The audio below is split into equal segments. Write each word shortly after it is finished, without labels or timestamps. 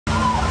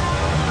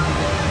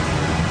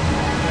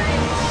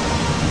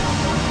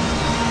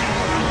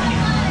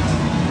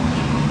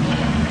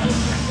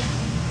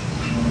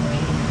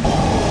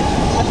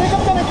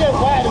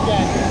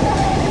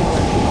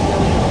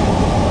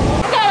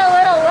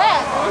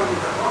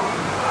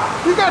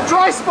got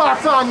dry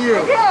spots on you.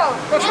 I do.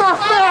 That's not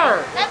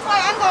fair. That's why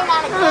I'm going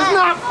on a That is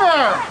not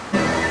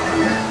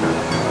fair.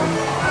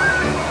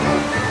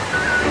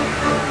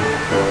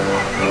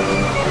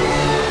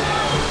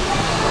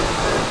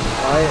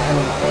 I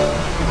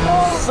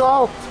am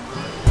salt.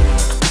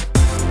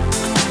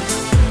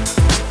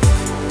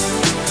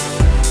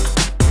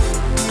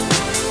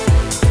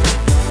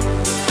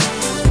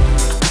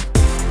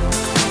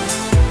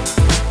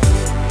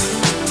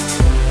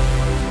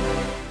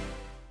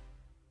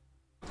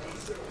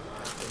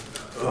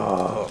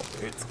 Oh,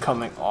 it's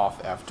coming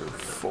off after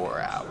 4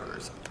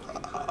 hours.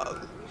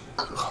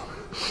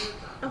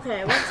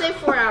 Okay, let's say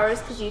 4 hours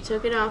because you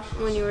took it off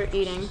when you were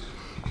eating.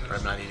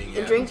 I'm not eating And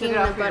yet. drinking the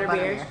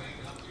butterbeer.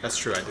 That's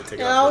true, I did take it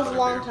Yeah, off. that was a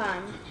long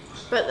time.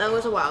 But that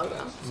was a while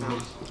ago.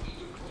 So.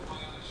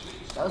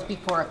 That was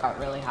before it got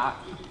really hot.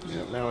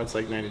 Yeah, now it's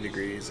like 90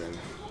 degrees and...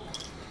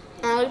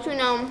 I'll let you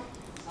know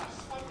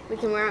we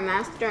can wear a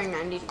mask during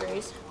 90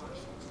 degrees.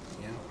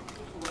 Yeah.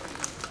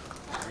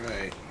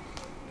 Alright.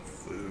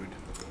 Food.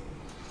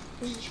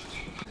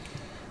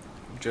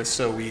 Just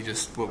so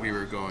what we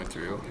were going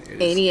through.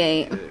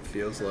 88. It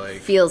feels like...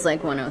 Feels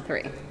like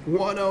 103.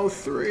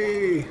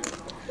 103!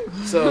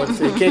 So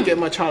it can't get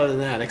much hotter than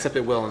that, except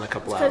it will in a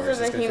couple hours. Because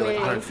of It's the going to feel like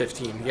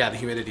humidity. 115. Yeah, the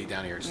humidity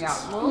down here is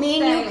just... Yeah,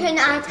 Me and you can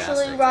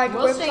actually ride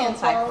We'll stay Ripsaw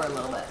inside for a Falls.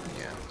 little bit.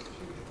 Yeah.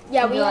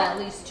 Yeah, we We'll have.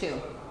 at least 2.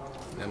 And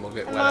then we'll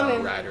get wet Mommy,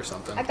 on a ride or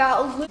something. I got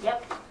a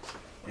Yep.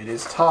 It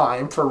is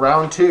time for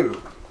round 2.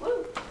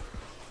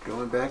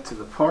 Going back to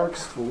the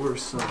parks for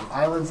some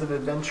Islands of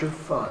Adventure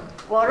fun.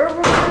 water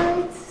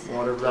rides,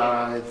 Water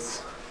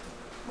rides,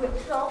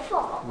 Ripsaw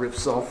Falls,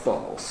 Ripsaw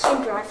Falls,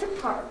 and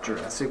Jurassic Park.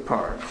 Jurassic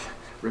Park.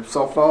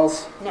 Ripsaw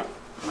Falls, No.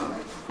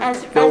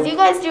 As you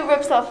guys do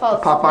Ripsaw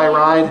Falls. Popeye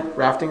ride,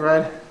 rafting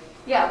ride.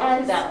 Yeah, we'll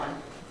do that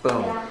one.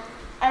 Boom. Yeah.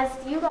 As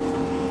you guys.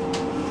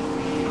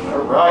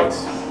 Alright.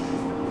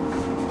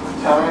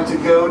 Time to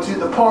go to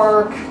the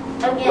park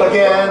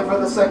again for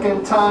the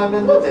second time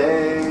in the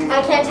day.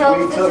 I can't tell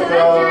We if this took is a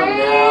no,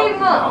 dream.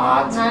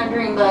 not. Not a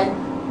dream,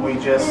 bud. We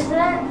just Is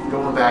it?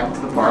 going back to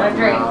the park Not a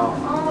dream. now.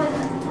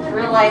 Oh,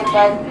 Real life,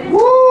 bud.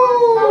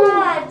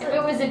 Woo! If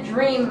it was a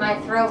dream, my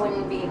throat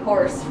wouldn't be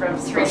hoarse from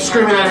screaming.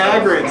 Screaming at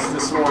Hagrid's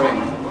this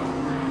morning.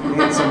 We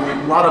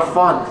had a lot of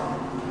fun.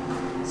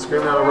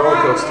 Screaming at a roller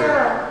coaster.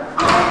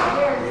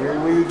 Here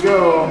we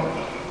go.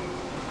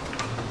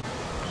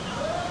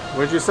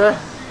 What'd you say?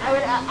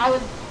 I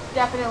would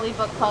definitely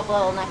book club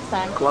level next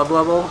time. Club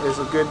level is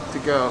good to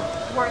go.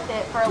 Worth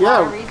it for a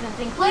lot of reasons,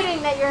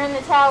 including that you're in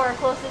the tower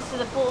closest to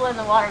the pool and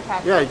the water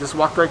taxi. Yeah, you just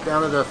walked right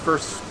down to the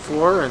first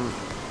floor and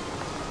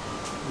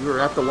you were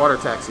at the water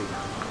taxi.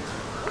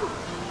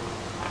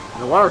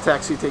 And the water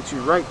taxi takes you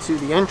right to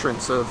the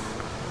entrance of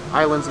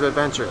Islands of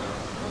Adventure.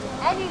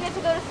 And you get to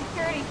go to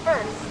security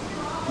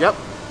first. Yep.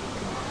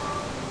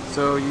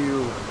 So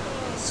you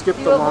skip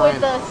You the line.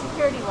 avoid the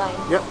security line.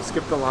 Yep,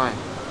 skip the line.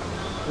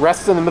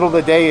 Rest in the middle of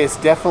the day is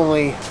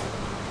definitely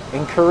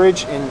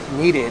encouraged and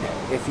needed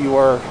if you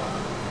are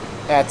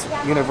at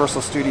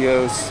Universal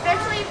Studios.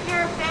 Especially if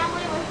you're a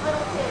family with little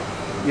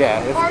kids.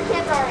 Yeah, Or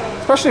kids our age.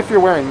 especially if you're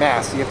wearing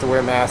masks. You have to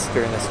wear masks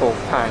during this whole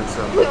time,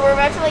 so We were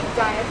about to like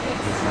die of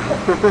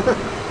heat.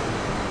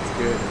 it's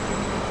good.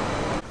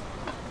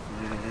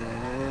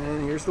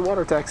 And here's the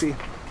water taxi.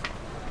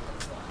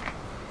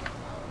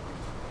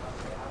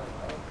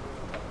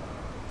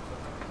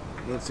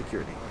 And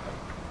security.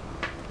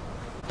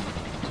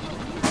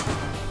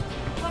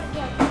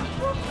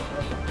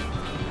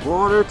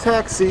 Water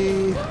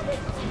taxi.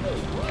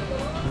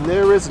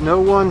 There is no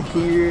one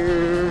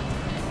here.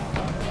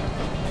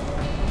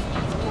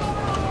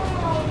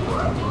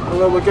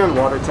 Hello again,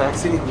 water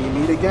taxi. We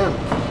meet again.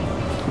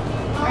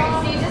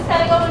 Alright, so you just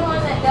gotta go in one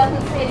that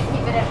doesn't say to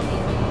keep it empty.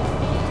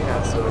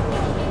 Yeah, so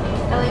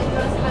Ellie, if you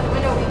want to sit by the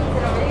window, we can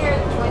sit over here.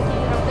 The boys can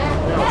sit over there.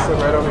 yeah, I'll sit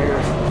right over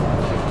here.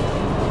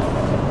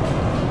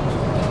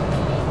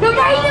 No,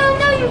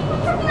 you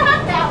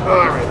not that one.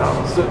 Alright,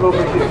 I'll sit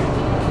over here.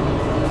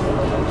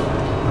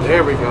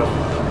 There we go.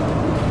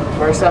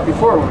 Where I sat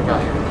before when we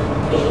got here.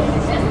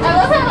 I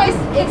love how I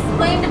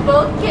explained to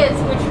both kids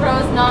which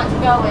rows not to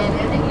go in,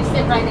 and then you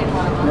sit right in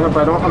one of them. Yeah,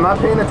 but I'm not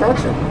paying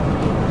attention.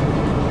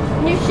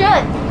 You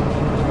should.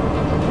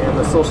 Yeah,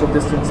 the social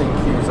distancing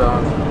cues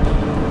on.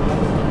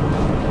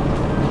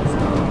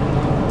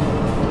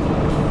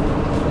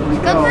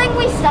 Good thing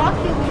we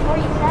stopped you before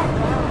you sat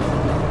down.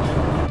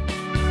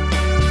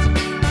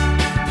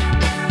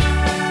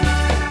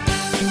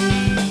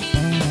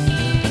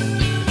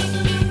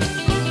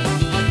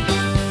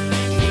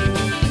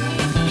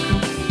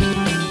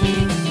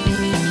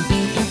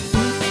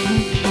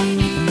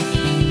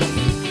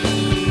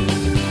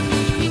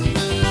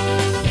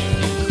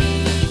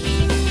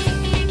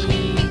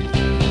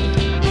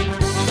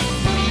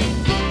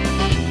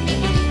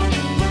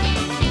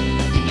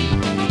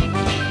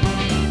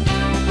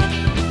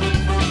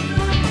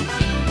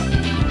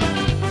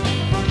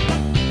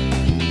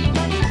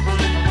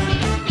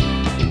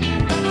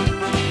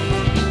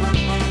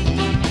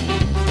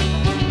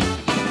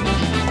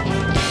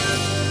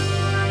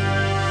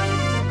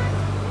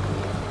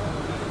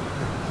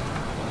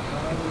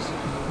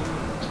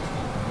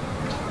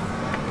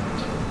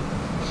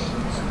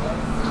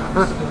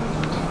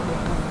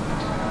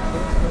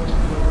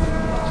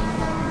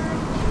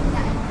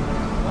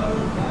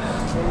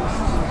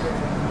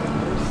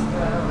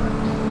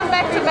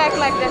 Back to back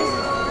like this.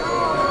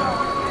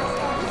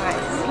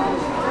 Nice.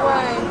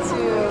 1,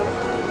 2,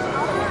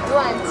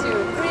 1, 2,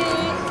 3.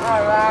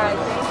 All right.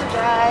 Thank you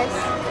guys.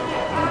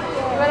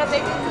 You wanna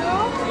take it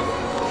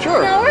too?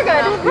 Sure. No, we're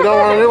good. You don't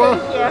want to do one?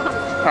 Yeah.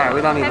 All right,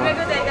 we don't need Have one. a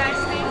good day, guys.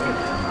 Thank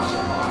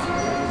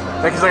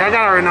you. Becky's like, I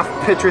got enough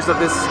pictures of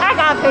this I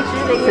got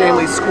pictures of you.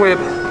 family squib.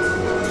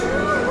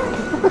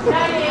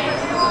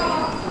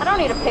 I don't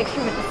need a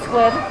picture with the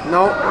squib.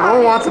 No, no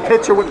one wants a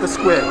picture with the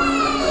squib.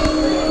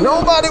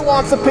 Nobody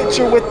wants a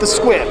picture with the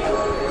squib.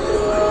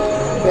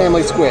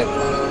 Family squib.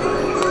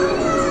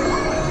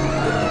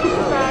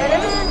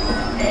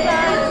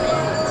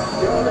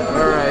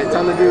 All right,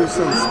 time to do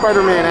some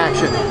Spider-Man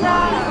action.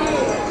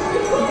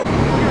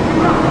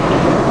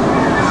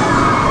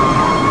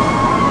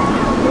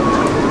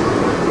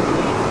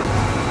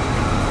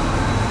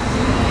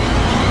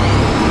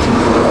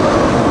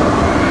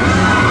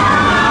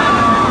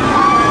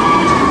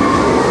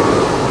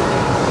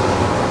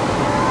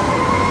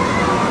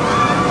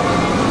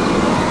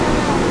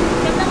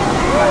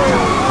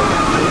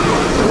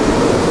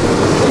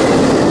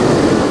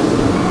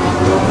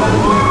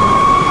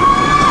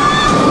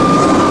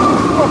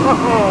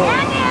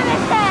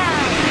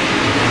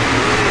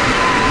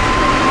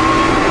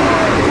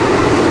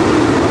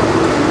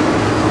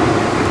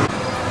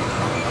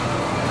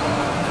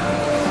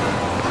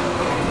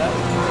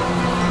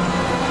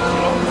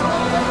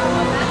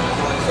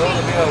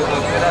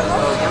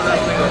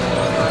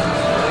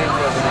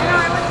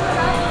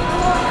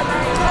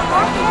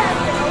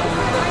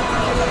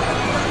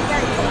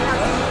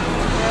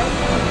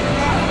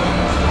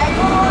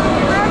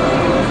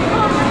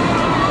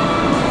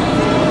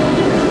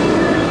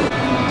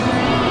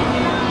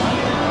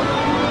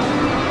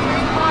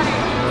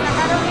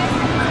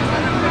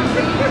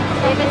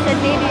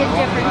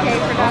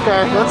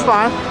 Okay, that's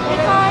fine.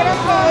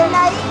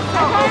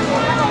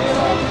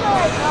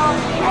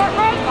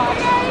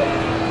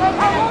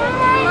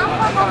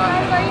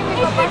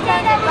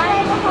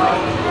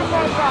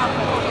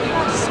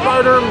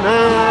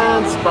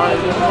 Spider-Man,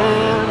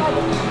 Spider-Man.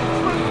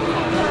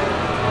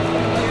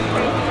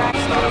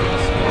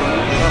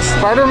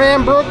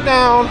 Spider-Man broke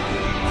down.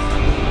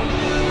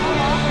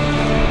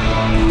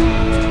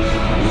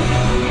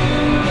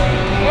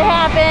 It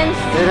happens.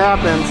 It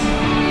happens.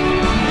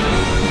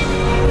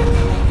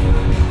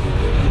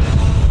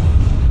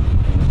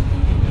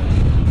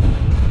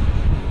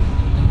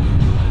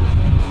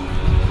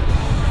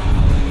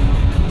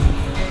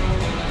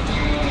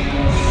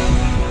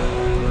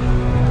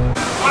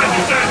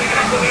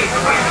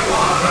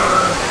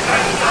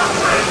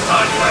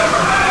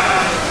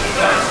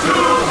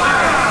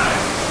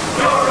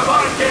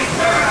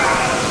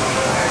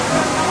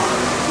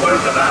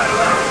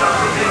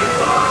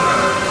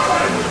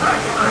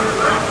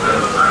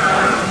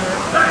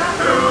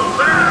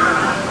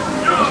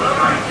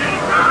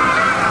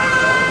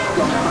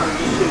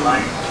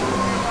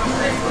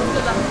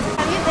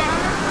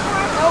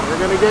 We're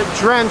gonna get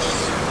drenched. Is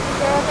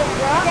there a big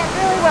drop? Get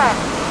really wet.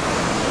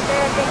 Is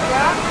there a big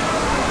drop?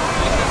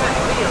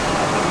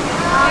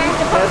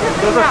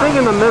 There's a thing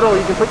in the middle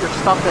you can put your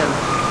stuff in.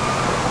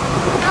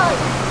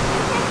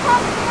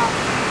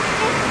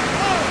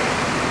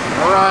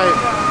 All right.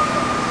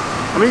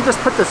 Let me just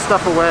put this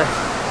stuff away.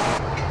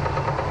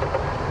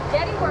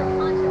 Daddy wore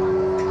poncho on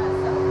this last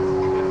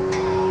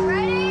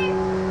Ready?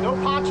 No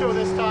poncho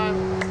this time.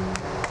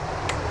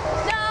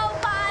 No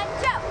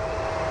poncho.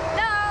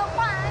 No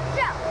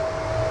poncho.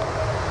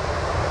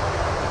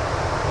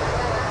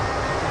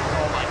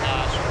 Oh my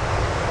gosh.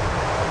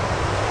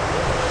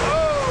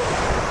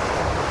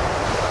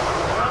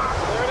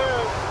 There it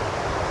is.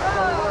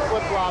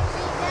 Flip-flops.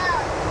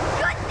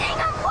 Good thing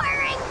I'm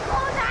wearing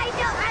clothes I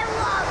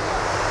love.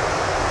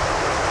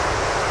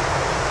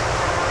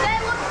 They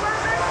look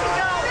perfect to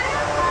go.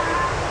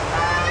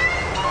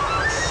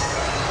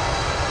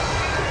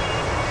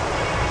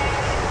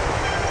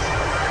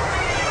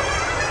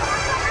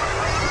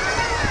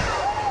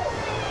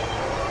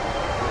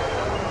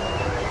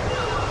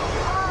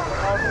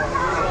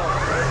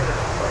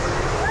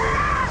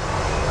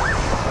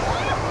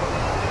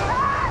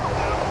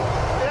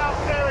 Yeah,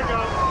 there we go.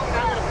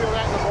 Not gonna feel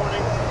that in the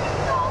morning.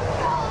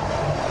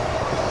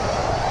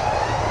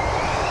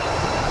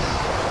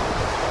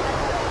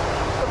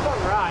 It's a fun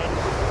ride.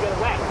 You get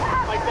wet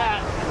like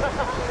that.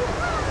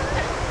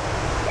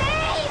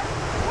 Hey,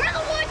 we're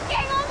the ones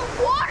getting all the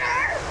water.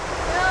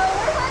 No,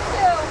 we're not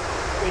too.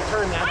 They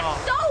turn that I'm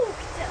off. soaked.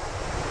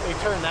 They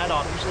turn that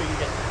off. Usually you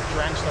get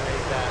drenched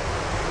underneath that.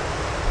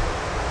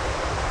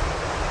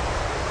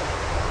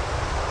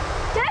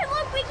 Dad,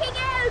 look, we can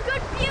get a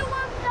good view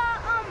of the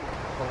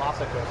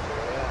VelociCoaster,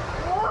 yeah.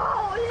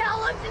 Whoa, that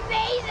looks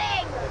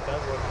amazing. It does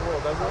look cool,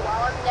 doesn't it?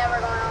 I'm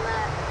never going on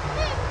that.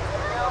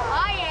 No,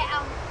 I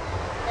am.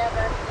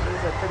 Never. It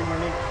is a pretty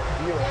unique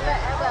view. Never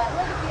ever.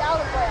 Look at the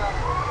olive oil.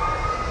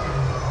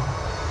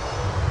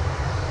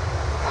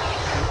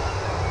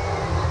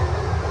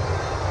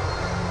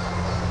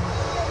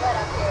 Get wet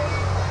up here.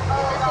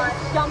 Oh, God.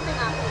 It's dumping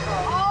on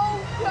people.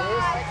 Oh,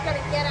 God. It's gonna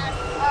get us.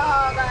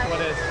 Oh, God.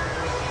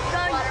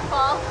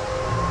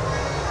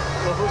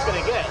 So who's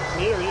gonna get?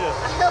 Me or you?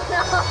 I don't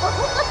know.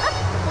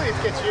 Please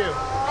get you.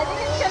 I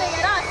think it's gonna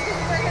get us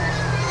because we're gonna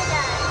speed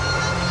again.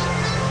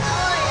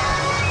 Oh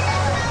yeah.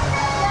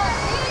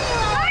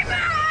 Bye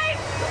bye!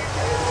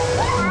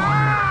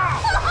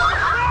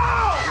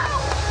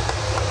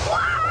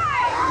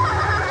 Why?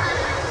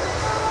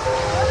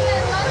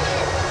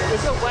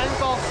 Is it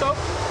lens all soaked?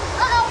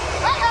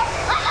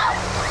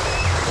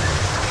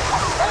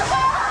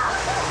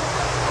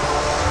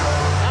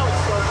 Now it's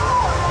soaked.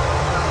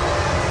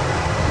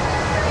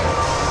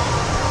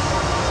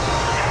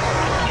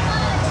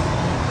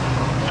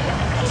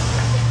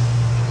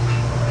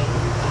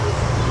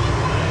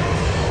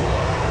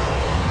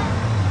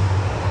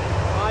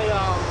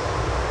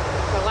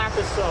 My lap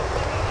is soaked.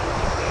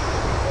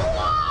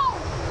 Whoa!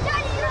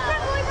 Daddy, you're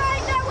definitely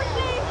right there with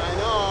me. I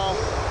know.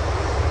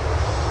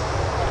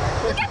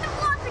 Look at the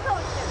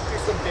VelociCoaster. Do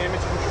some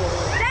damage control.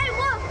 Daddy,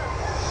 look.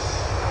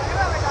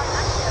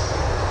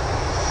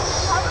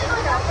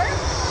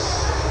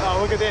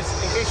 Oh, look at this.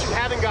 In case you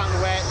haven't gotten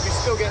wet, you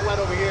still get wet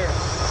over here.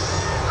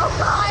 Oh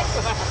God!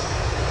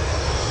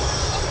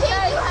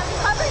 Daddy,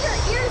 cover your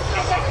ears so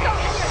it doesn't go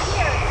in your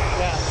ears.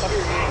 Yeah, cover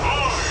your ears.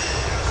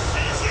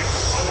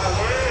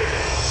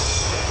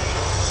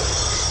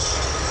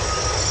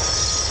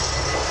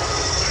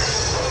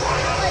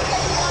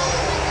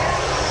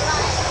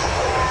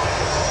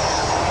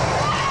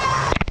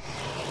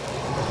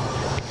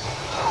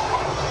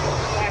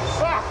 That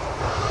sucked.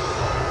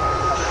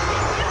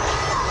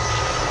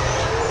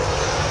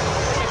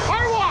 It's a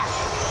car wash.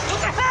 What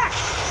the heck?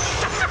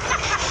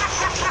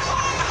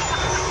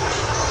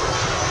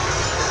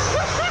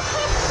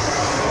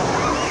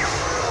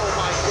 Oh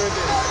my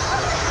goodness.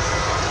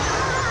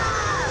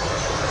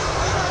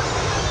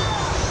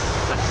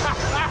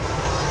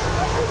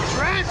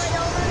 Trench.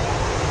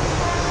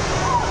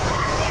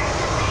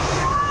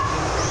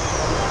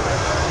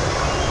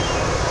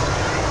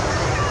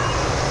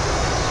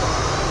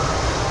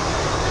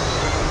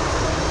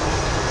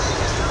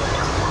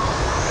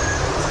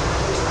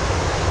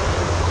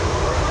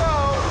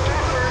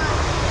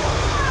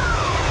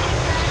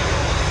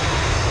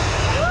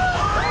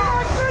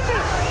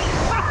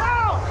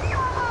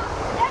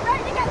 Get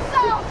ready to get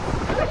soaked.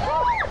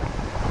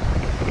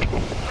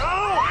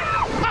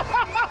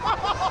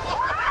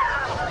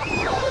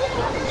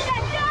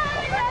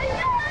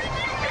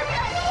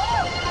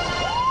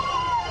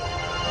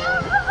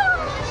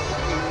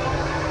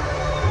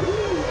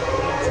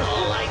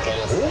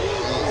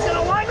 He's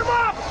gonna wind him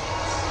up!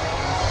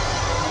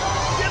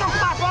 Get him,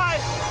 Popeye!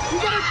 You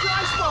got a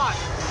dry spot!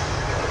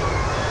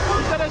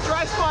 You got a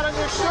dry spot on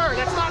your shirt.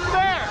 That's not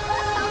fair!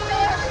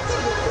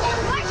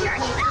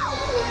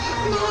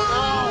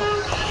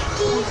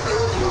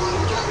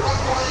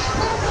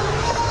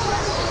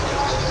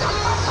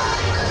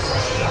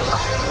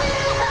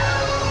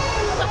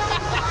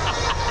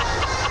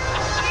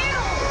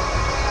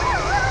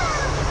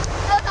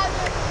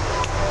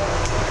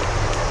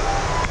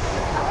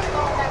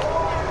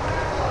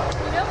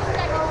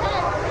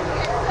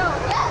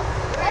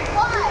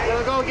 You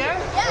gonna go again?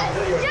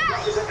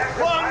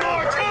 One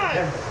more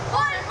time!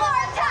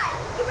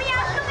 Can we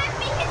ask them if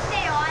we can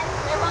stay on?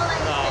 They won't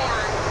let you stay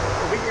on.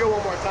 We can go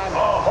one more time.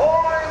 Got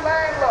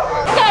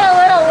a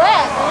little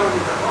wet.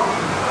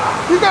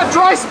 You got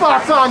dry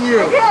spots on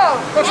you!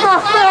 That's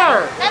not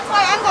fair! That's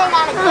why I'm going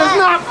on That is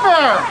again. not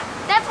fair!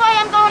 That's why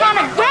I'm going on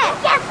again.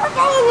 Yes, we're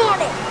going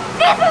on it.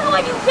 This is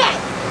what you get.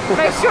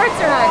 My shorts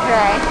are not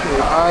dry.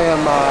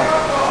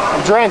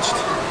 I'm drenched.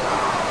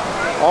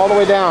 All the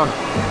way down.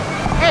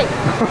 Hey,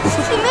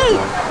 to me.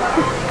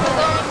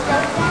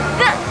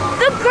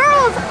 The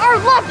girls are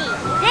lucky.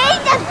 They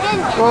just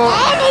didn't get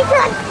any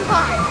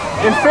transport.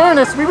 In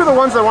fairness, we were the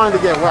ones that wanted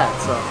to get wet,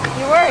 so.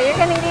 You were. You're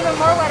going to get even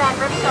more wet on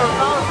Ripsaw.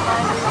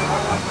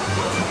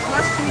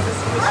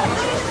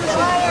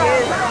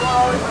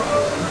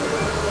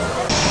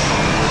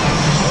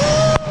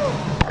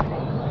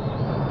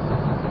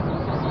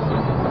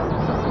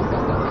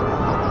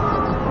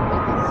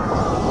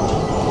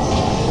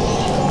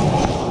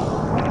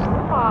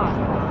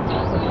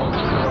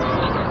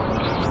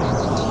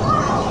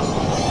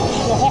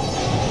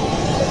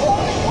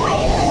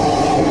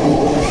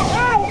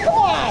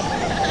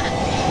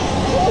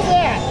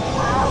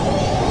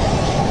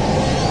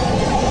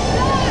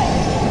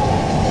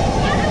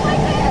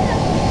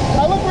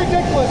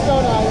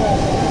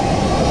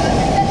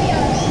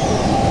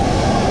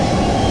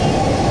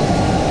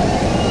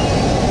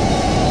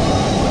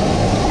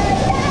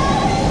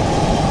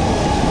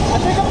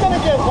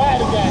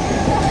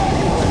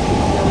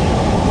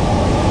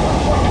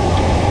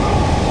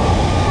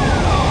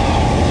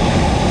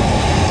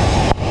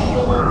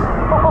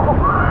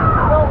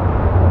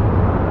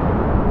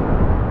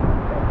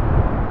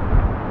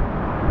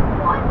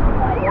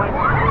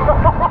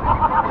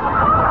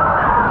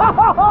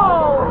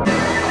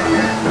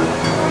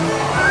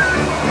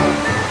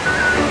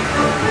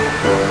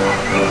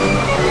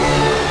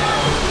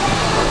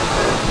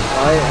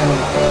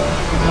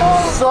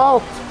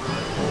 soaked.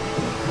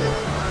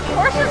 Of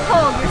course you're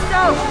cold. You're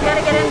soaked. You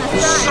gotta get in the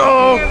sun.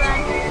 Soaked. Here,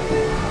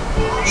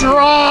 bud.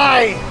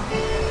 Dry!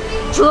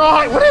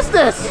 Dry! What is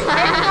this? It's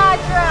not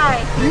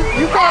dry.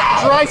 You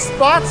got dry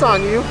spots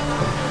on you.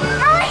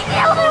 How are you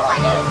the only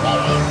one who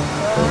sees it?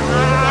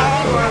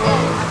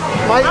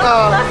 My, I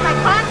lost my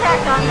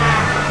contact on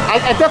that.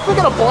 I definitely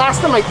got a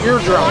blast in my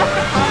eardrum.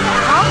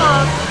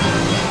 Almost.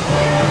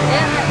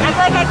 And it's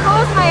like I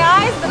closed my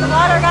eyes, but the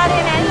water got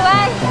in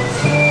anyway.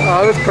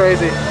 Oh, it was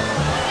crazy.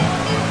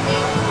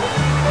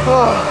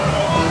 Oh.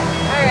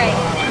 Alright.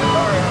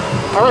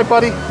 All right,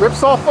 buddy.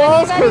 Ripsaw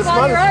Falls? You're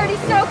already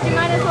soaked. You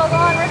might as well go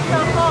on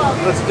Ripsaw Falls.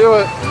 Let's do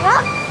it.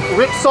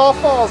 Ripsaw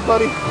Falls,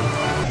 buddy.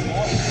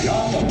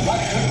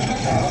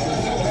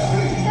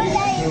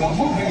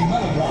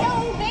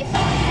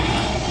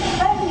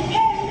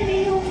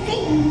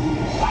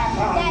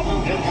 Daddy,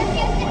 this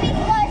used to be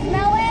Splash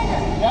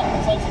Mountain. Yeah,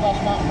 it's like Splash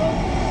Mountain, bro.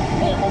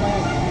 Hey, hold my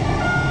hand.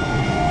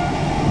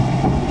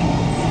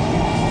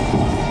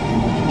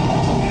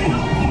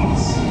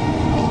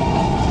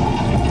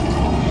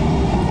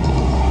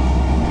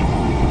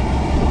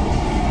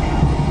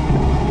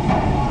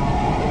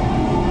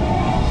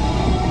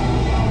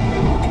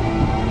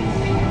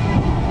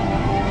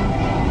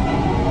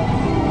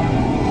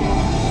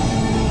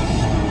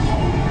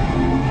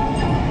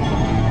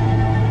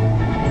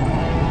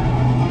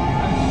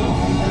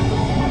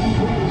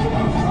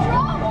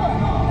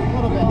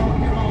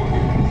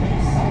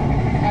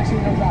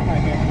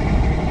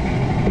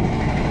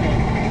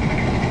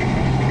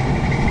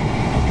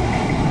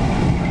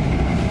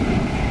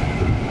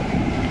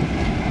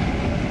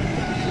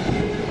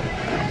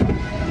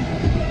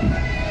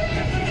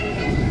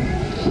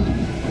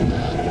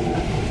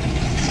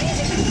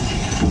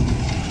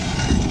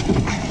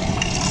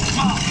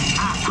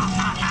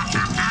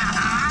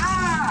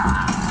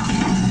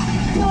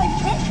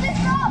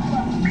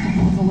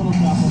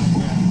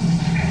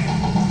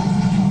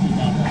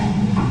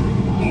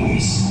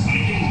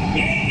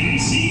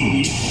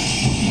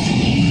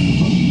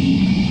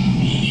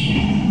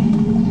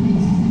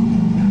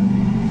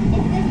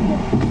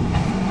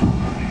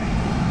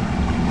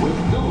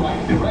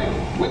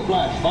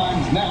 Whiplash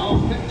finds now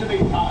fit to be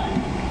tied.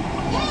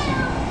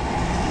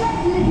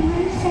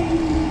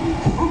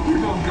 Hope you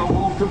don't go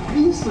all to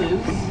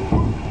pieces.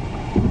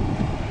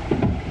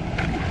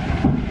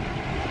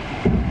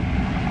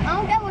 I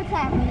don't get what's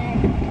happening.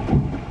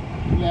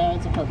 Yeah,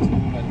 it's a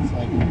cartoon, but it's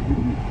like,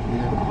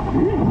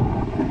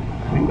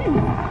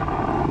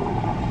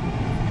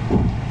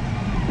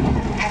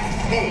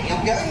 Hey,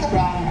 you're going the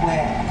wrong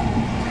way.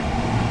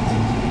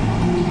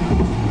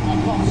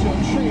 I've lost your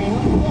train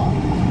of thought.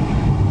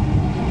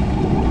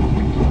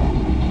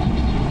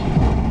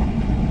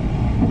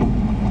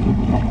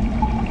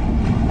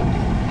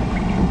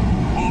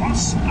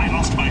 Boss, I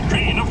lost my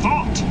train of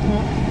thought.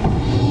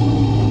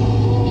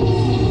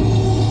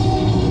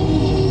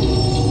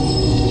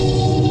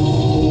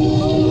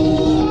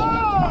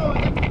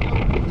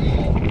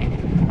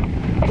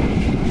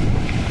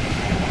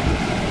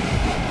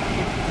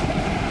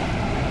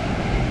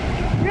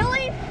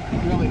 Really?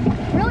 Really?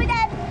 Really,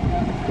 Dad?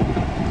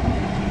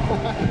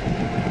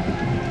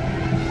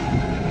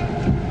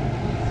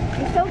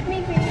 You soaked me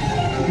for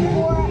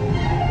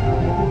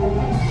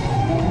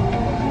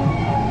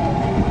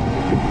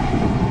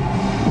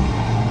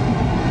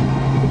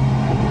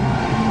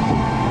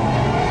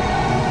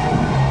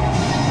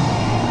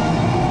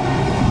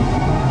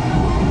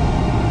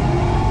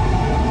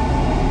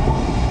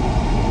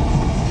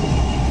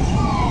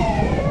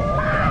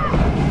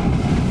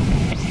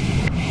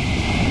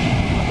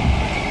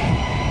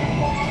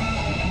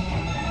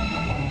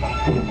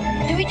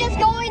Did we just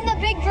go in the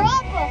big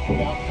drop?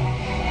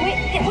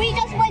 We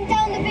just went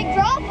down the big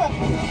drop.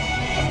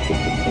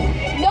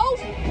 Nope.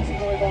 This is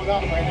really going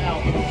up right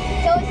now.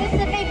 So is this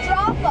the big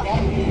drop?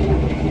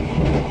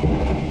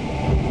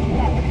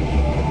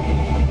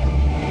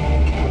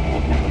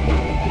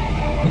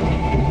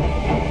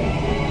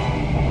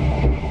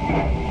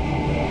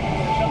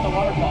 Shut the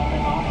water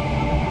fountain off.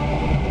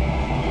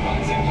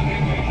 Rising to the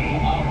occasion,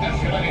 our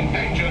escalating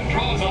danger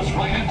draws us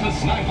right into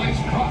Snidely's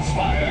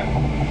crossfire.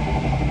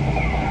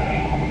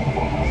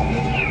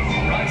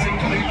 Rising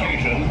to the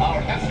occasion,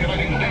 our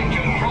escalating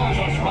danger draws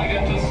us right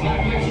into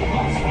Snidely's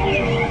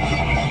crossfire.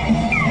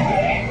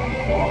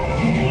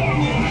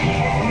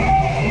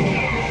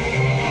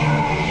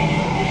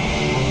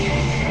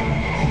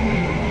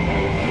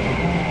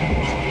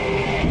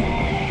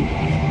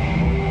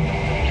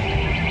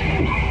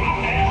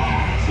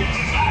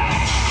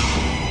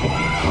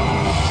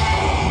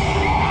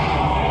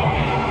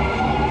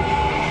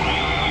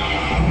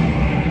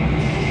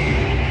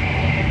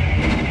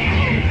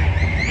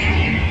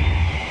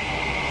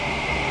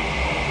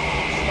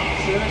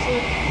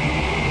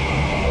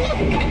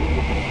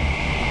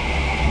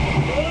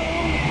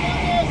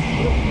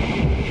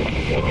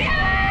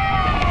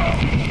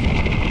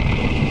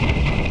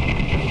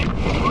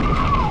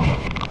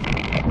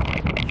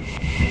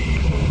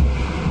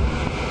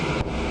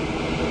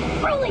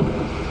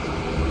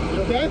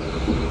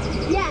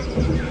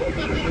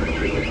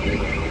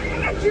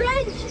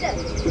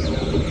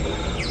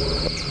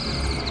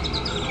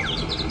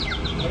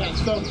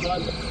 stoked,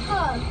 bud.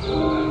 That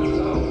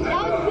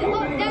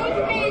was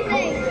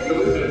amazing.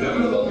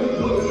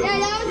 Yeah,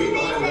 that was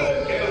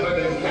amazing. Elephant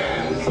in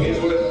hands is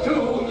with 2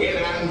 in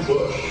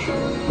ambush.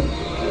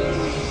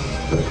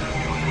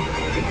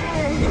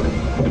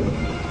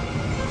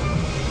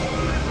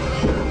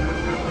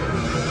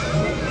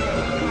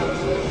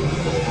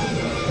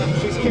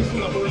 She's kissing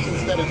the horse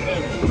instead of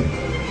him.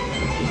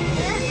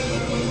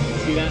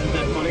 See that? Isn't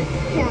that funny?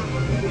 Yeah.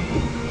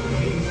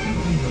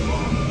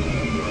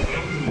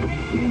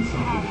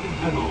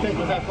 How'd you think?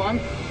 Was that fun?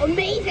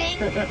 Amazing.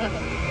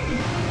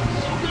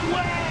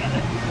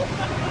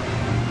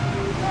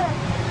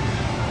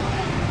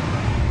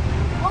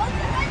 Well,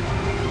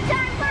 it's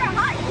time for a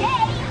hot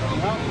day.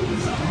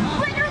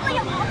 Literally a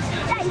hot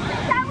day.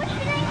 Since I was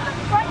sitting in the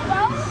front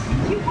row,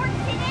 you weren't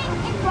sitting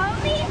in front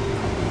of me.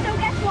 So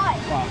guess what?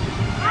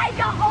 I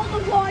got all the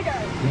water.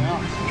 Yeah.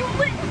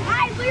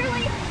 I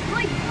literally,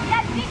 like,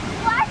 that big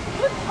splash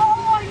was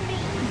all on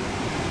me.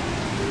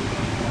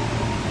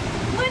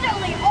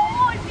 Literally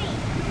all on me.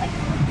 Like,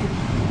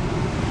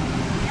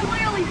 it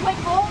literally went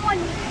all on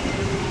me.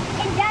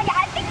 And Daddy,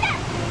 I think that...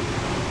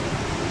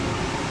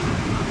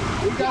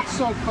 We got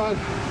soaked, bud.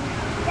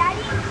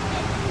 Daddy,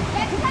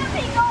 next time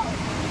we go,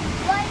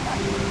 like,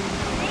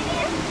 maybe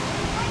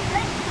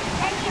like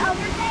any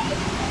other day,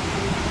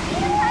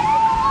 next time we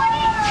go on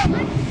it,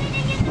 I'm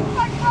sitting in the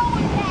front row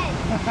again.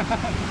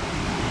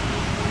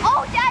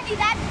 Oh, Daddy,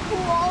 that's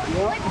cool.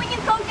 Yep. Like when you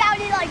go down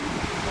and like,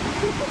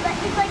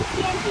 it's like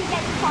TNT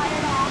gets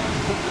potted off.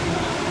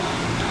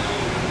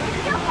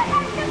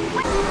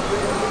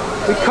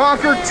 We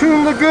conquered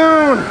Toon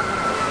Lagoon.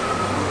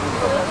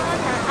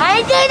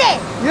 I did it!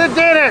 You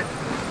did it.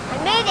 I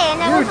made it and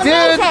it You was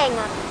did. amazing.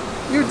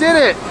 You did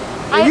it.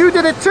 And you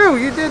did it too.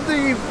 You did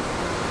the...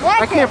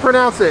 I can't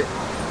pronounce it.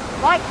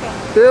 What?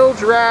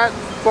 Bilge-Rat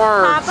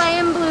Barges. Popeye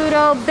and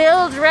Bluto,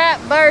 Bilge-Rat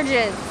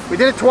Barges. We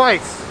did it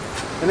twice.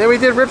 And then we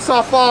did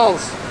Ripsaw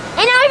Falls.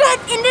 And I got,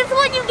 and this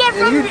one you get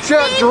And from you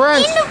just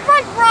drenched. in the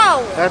front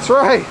row. That's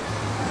right.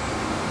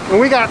 And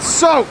we got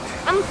soaked.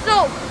 I'm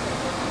soaked.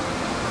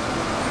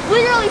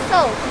 Literally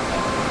soaked.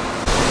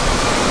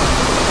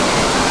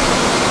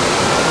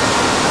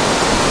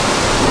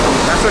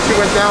 That's what she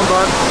went down,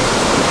 bud.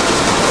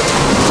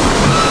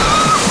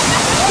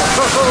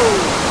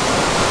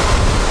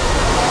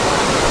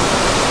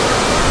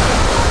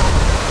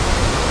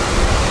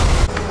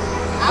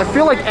 I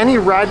feel like any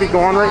ride we go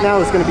on right now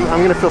is going to be, I'm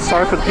going to feel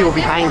sorry for the people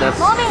behind us.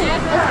 Mommy,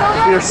 let's go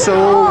there. We are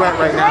so wet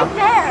right now. Right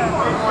there.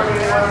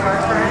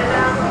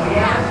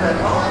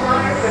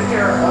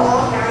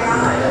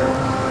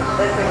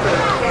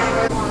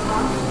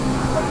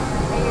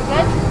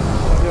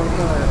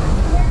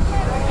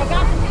 I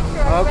got the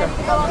picture. Okay.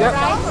 Yep.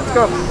 Let's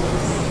go.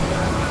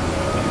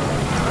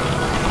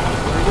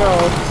 Here we go.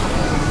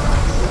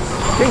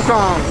 King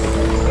Kong.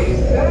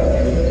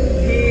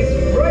 He's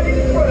right in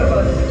front of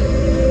us.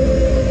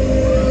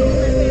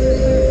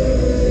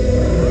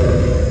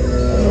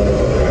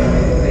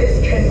 This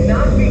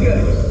cannot be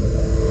good.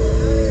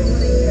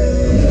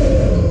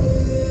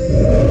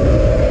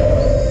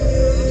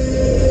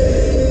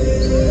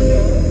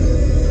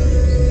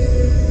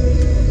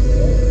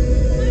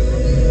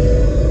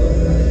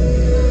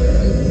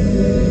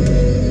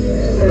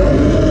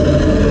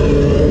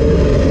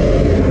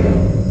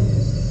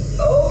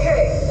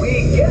 Okay, we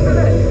get the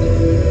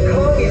message.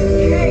 Kong is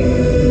king.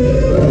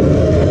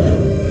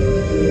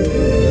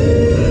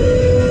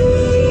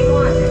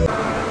 T1.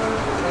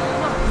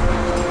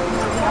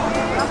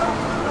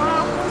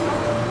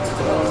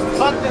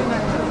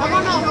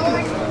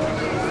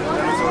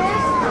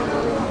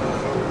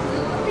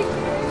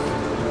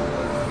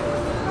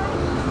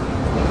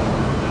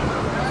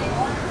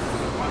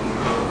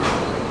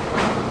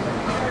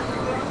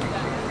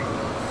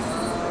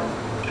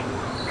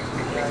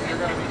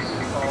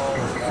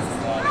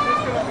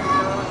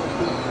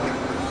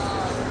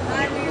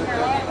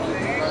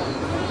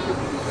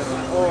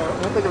 Oh, I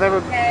don't think I've ever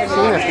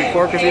seen this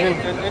before because we didn't.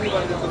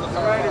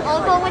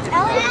 I'll go with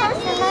Ellie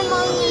first and then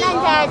Mommy and then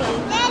Daddy.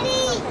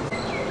 Daddy!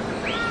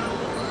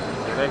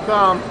 Here they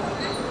come.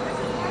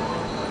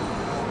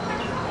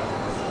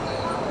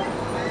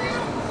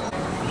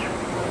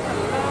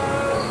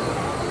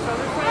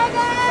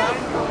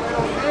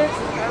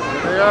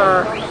 Here they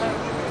are.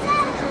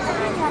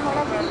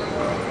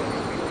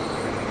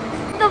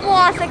 The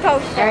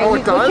VelociCoaster. Oh,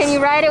 it does? Can you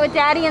ride it with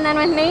Daddy and then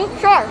with me?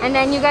 Sure. And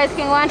then you guys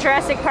can go on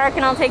Jurassic Park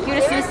and I'll take you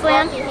to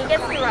Seussland. He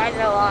gets to ride it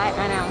a lot.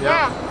 I know.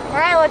 Yeah. All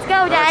right, let's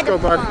go, Dad. Let's go,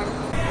 bud. Come on.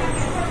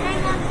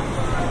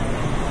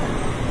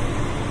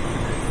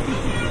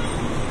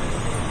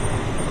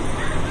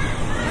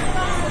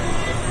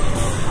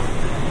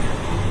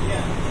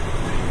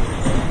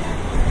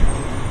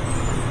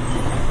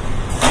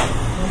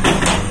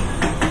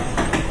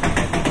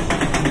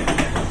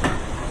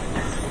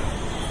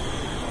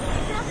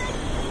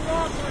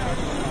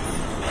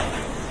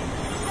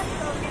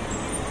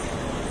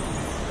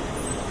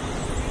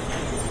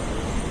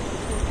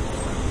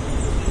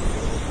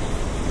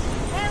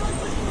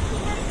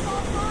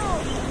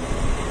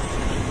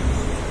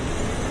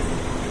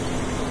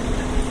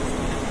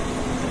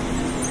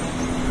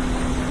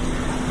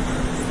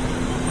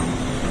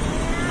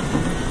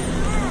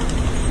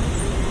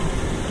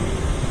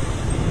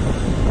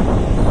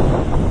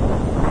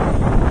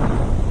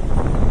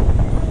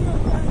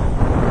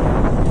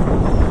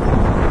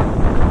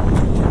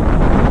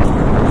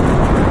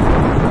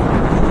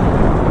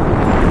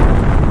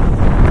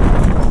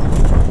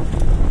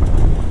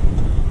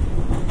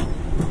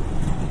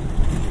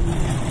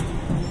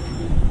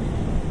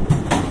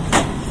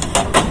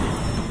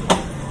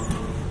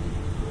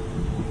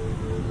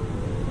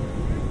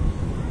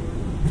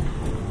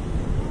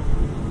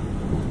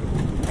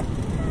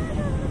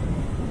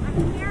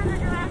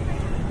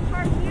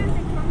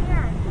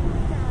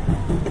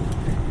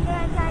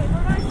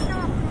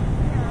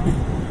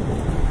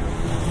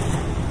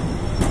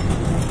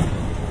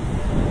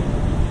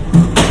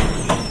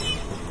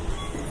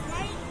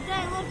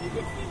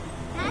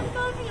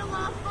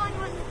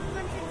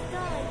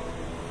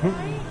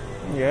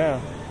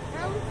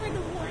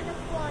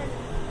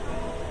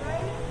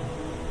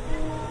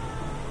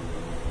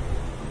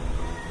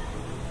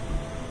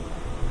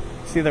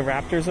 See the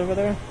raptors over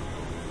there?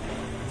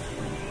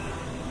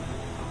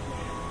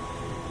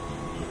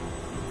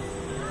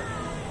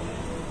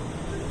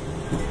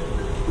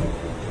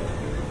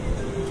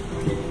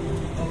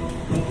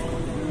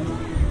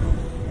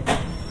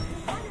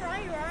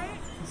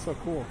 It's so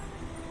cool.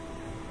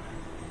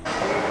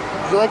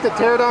 Did you like the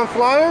Pteranodon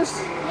Flyers?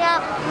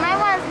 Yeah, might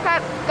want to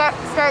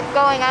start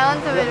going.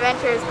 Islands of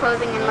Adventure is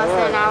closing in less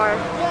than an hour.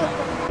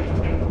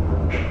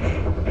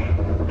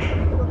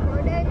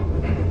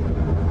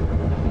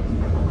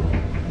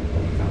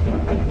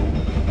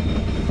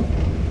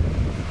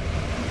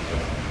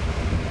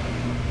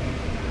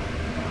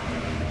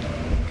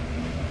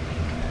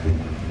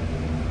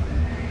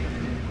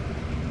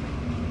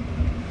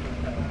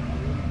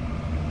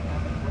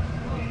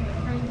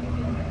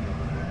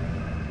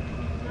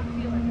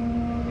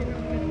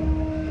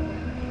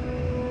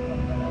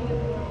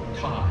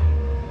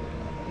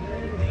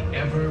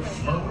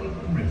 Ever-flowing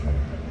river.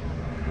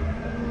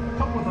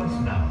 Come with us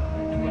now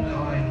to a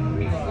time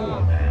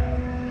before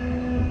man,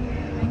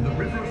 when the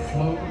river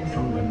flowed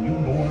through a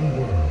newborn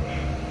world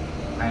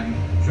and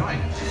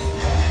giants.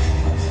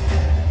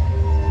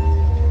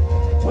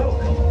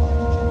 Welcome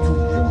to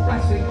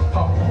Jurassic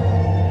Park.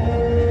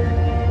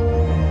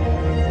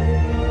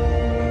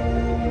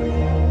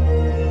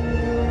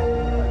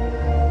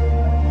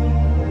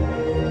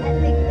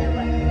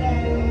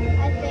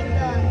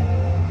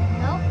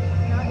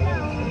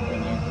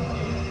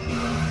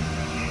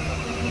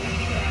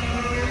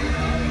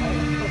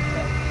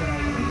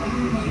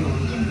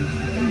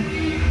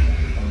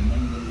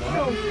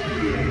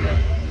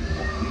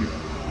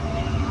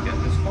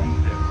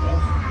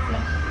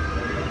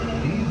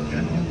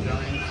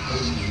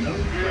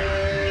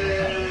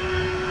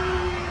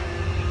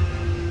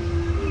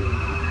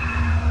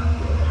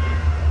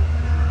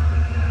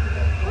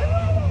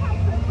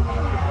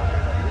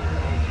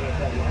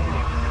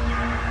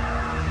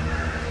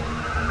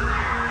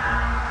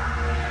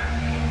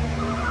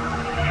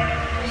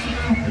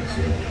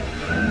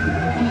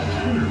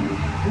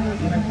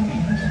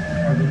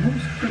 Are the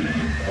most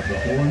primitive of the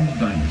horned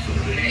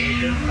dinosaurs,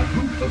 a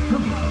group of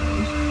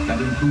herbivores that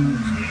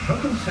includes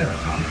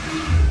Protoceratops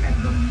and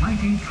the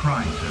mighty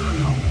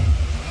Triceratops.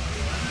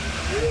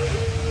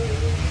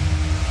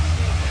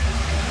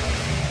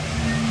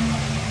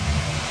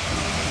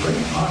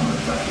 Great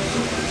armored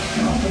dinosaurs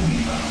can often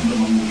be found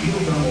among the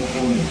geothermal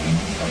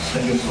formations of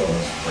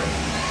Stegosaurus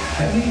frames.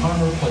 Heavy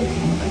armor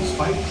plating and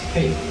spiked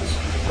tails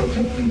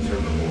protect these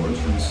herbivores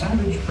from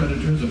savage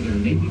predators of their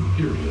native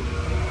period.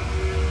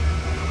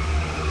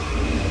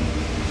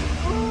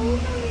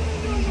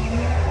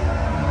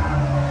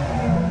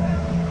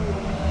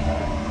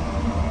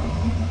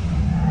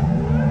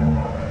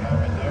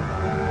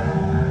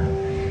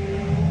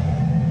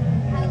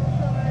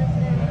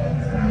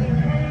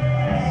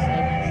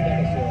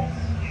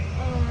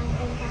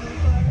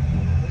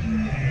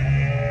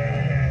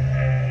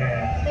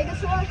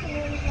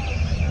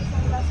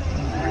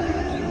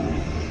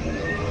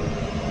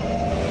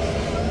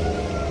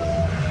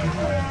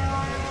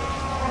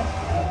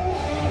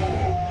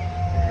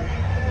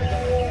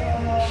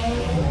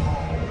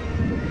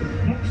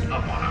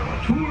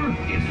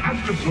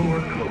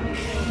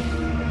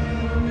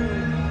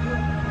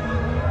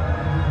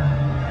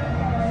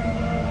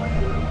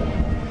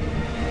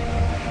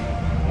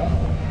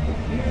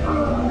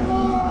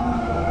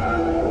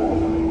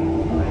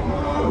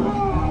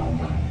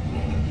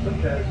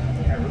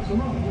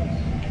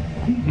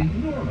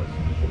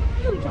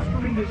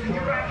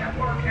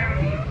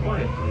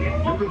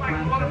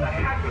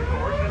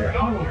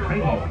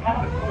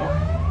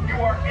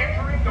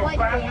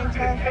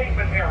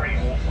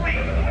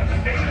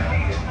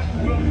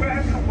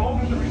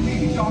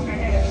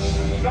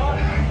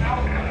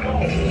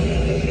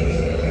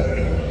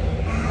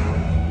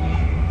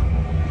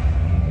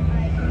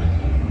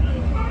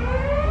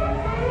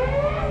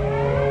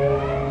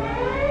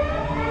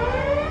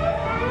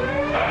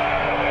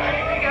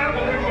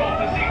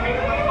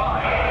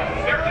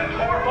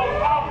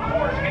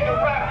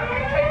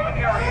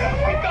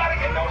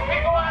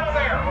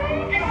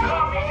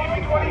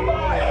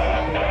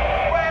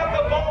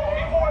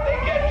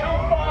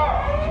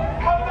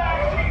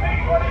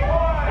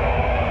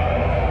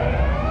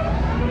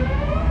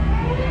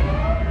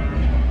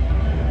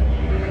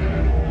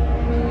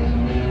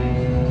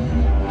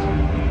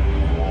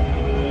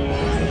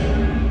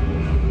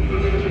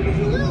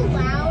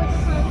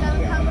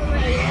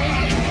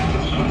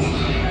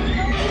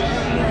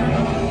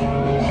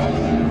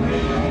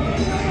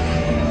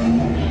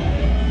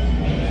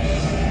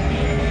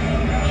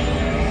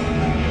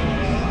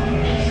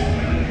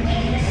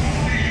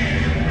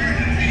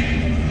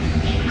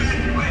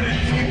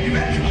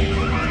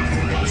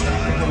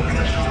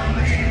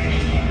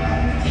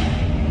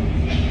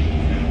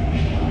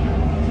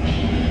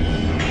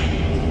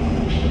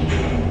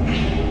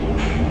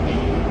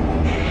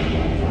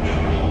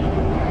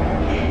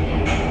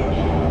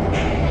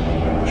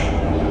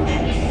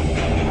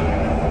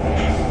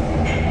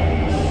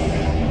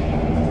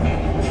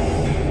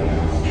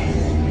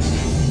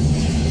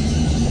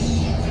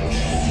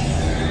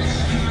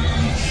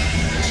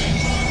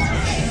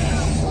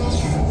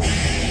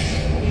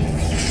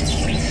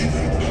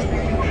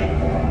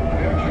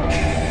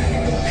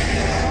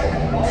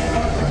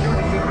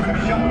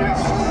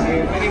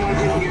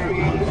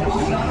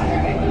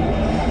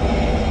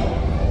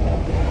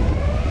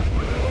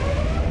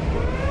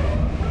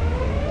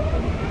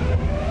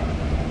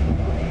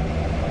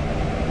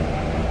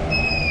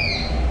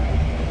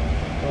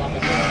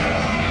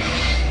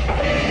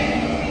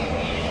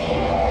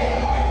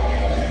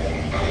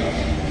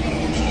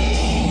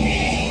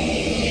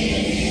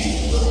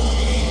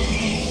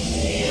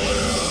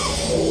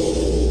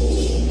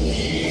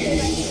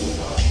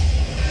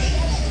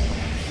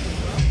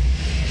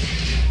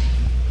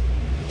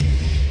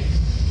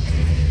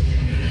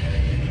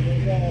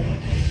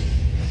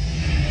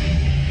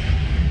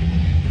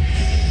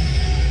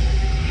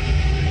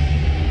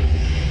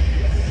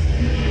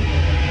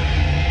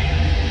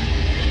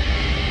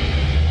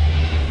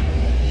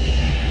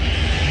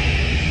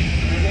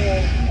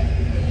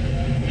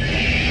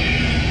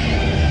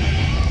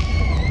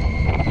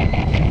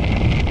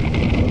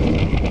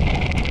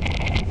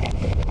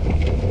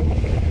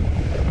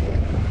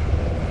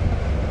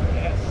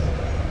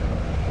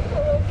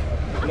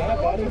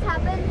 buddy? What just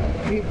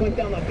happened? We went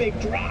down a big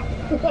drop.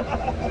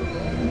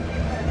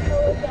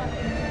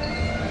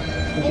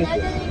 And I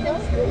didn't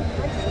even scoot.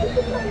 I just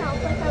scooped my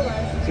mouth like I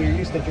was. So you're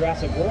used to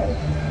Jurassic World.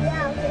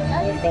 Yeah, okay.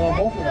 That's fell on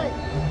both of good. them.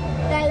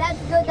 That's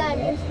good that I'm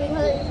used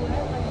because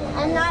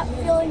I'm not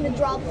feeling the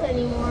drops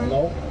anymore.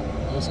 No,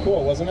 it was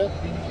cool, wasn't it?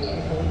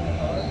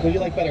 What do you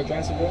like better,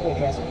 Jurassic World or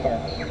Jurassic Park?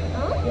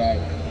 Huh? Yeah,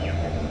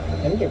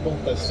 I think they're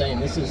both the same.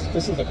 This is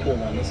a cool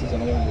one. This is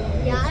an old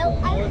one. Yeah, I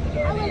like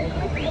this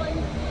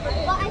one.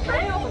 But I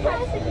kind of like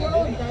Jurassic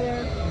World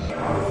better.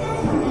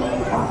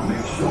 Now,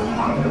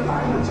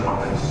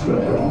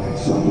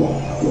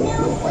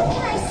 what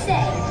can I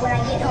say when I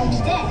get home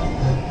today?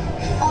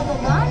 All the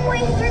long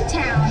way through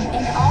town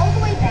and all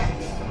the way back.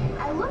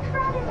 I look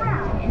round and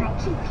round and I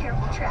keep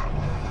careful track.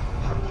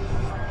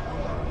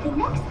 The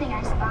next thing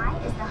I spy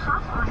is the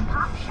Hop on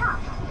Pop shop.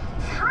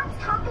 Tots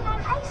hopping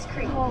on ice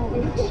cream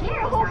with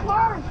cherries on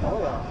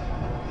top.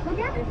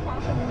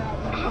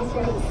 As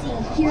you can see,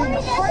 here in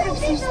the heart of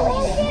Seuss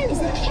Landing is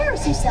a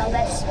carousel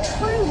that's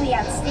truly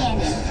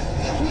outstanding.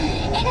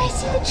 And I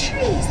see the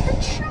trees, the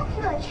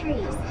truffula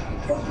trees,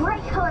 the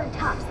bright colored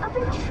tops of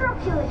the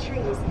truffula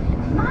trees,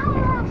 mile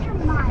after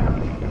mile,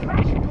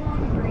 fresh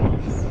blown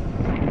breeze.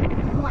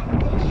 One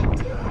fish,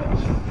 two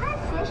fish, red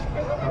fish,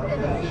 banana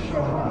fish.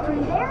 From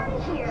there to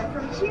here,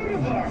 from here to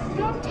there,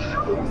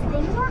 fantabulous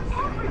things are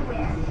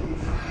everywhere.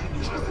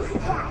 Just look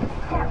at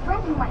that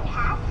red and white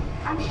hat.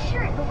 I'm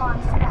sure it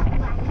belongs to that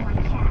black and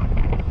white cat.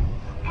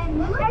 And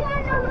look at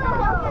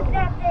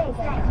that thing. It's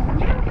that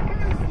new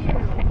zoo.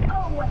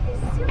 Oh, what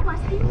this zoo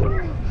must be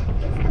worth.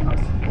 It's the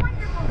most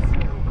wonderful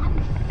zoo on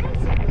the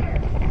face of the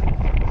earth.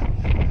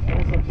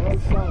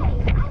 Say,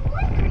 I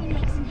like green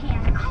eggs and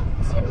ham. I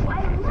do. I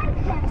like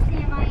them,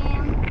 Sam, I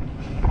am.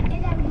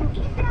 And I will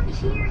eat them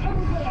here and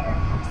there.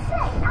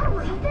 Say, I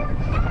will eat them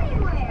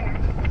anywhere.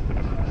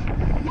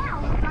 Now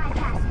we'll ride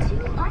past two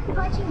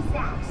unbudging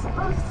Zaps,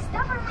 both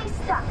stubbornly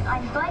stuck,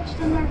 unbudged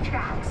in their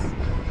tracks.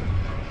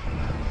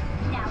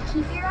 Now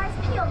keep your eyes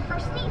peeled for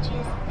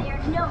Sneeches. They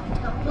are known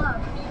to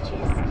love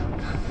beaches.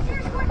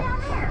 There's one down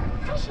there,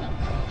 fishing.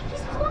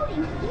 He's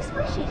floating, he's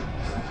wishing.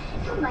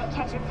 You might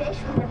catch a fish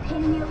with a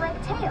pinwheel-like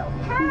tail.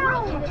 You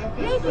might catch a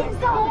fish with a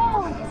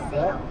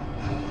sail.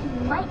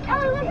 You might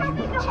catch a fish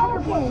with a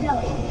checkerboard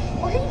belly.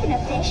 Or even a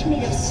fish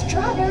made of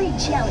strawberry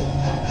jelly.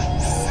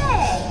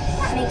 Say,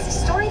 that makes a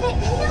story that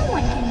no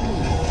one can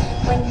beat.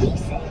 When we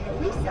say that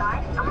we saw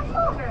it on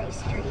Mulberry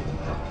Street.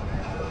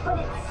 But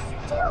it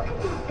still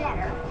could be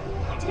better.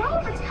 Did I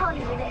ever tell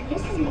you that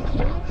Mrs.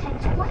 McCabe had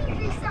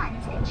 23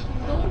 sons and she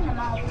named them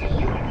all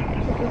Dave?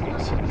 Well,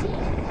 she did,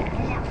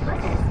 and that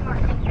wasn't a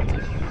smart thing to do.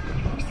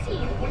 You see,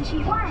 when she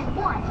wanted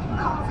one,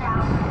 calls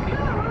out,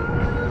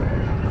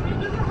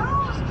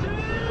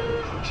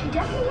 she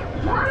doesn't get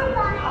one.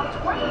 All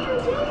 23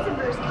 Daves of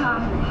hers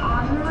come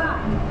on the run.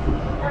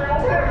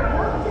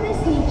 Welcome to the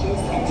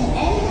Sneeches at the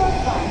end of our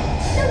fun.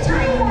 No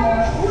time for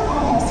more, we're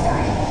almost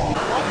done.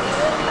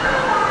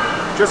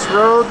 Just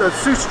rode the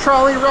Seuss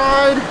trolley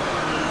ride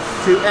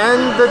to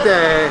end the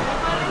day.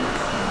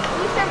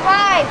 We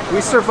survived.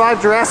 We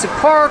survived Jurassic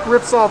Park,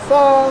 Ripsaw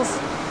Falls,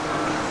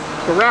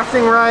 the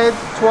rafting ride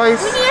twice.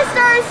 We need to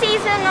start a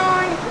season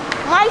on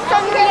My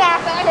Son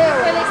Reacts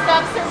Before they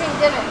stop serving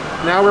dinner.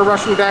 Now we're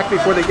rushing back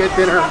before they get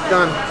dinner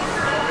done.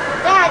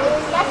 Dad,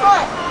 guess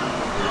what?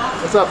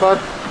 What's up, bud?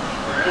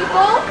 We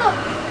both.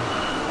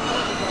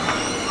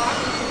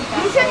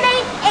 You should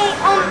make a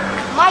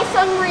My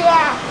Son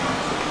Reacts.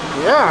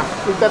 Yeah, I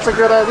think that's a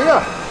good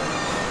idea.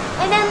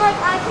 And then like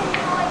I can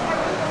do like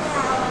everything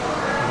else.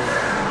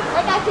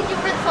 Like I could do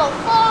Ripsaw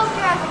Falls,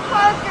 Jurassic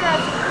Park,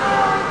 Jurassic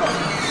World,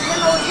 and then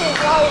we'll do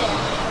Loews.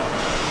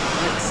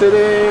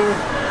 Exiting.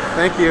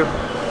 Thank you.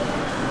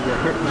 You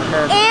hit my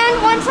head. And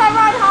once I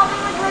ride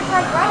Hollywood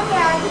River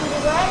Adventure, I can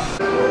do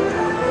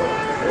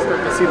it.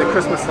 Start to see the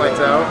Christmas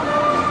lights out.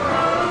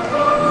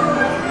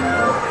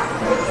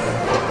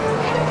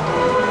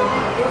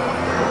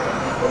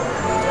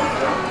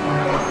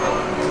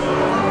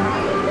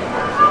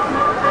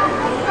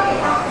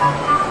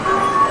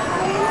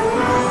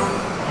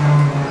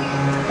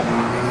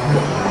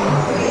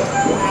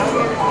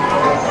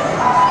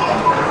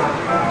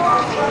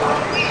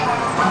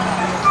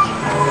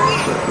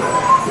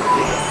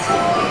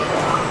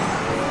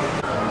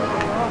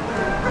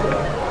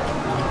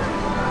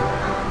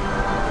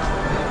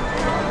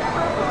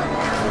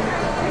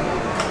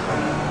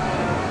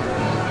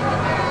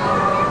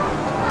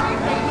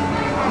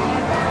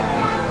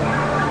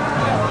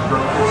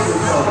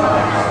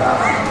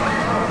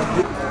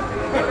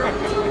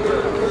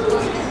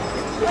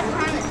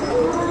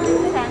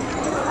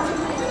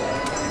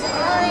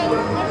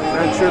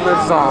 Adventure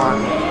lives on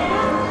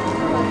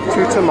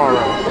to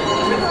tomorrow.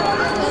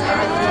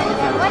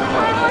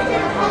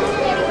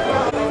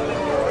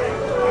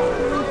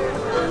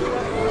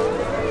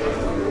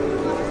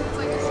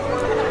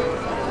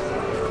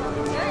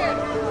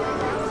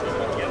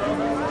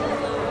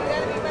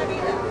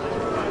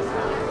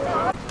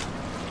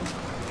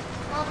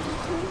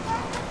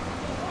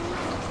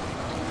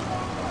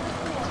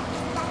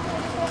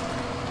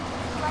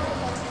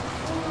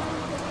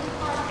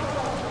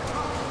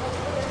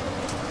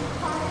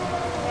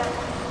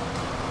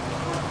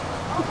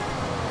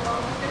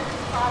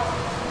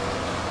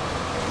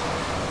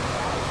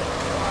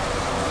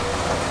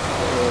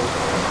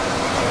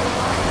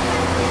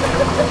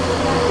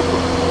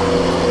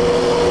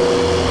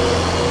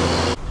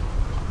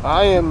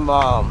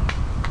 I'm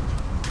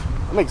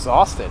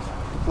exhausted.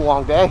 It's a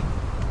long day.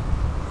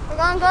 We're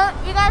gonna go.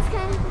 You guys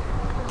can't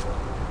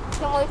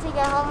wait to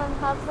get home and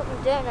have some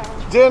dinner.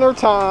 Dinner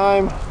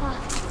time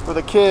for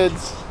the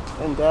kids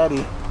and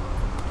Daddy,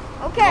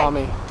 Okay.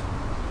 Mommy.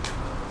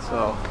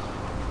 So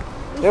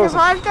We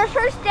survived our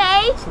first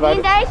day. Me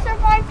and Daddy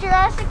survived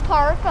Jurassic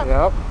Park.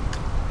 Yep.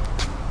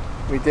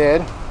 We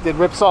did. Did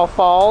Ripsaw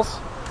Falls.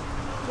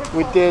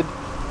 We did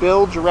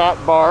Bilge-Rat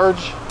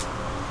Barge.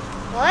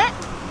 What?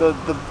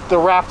 The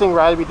rafting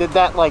ride. We did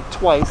that like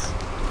twice.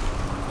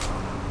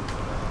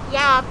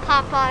 Yeah,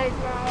 Popeye's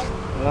ride.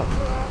 Yep.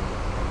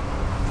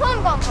 So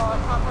I'm gonna call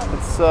it Popeye.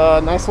 It's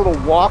a nice little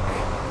walk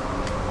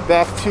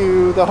back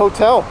to the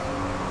hotel.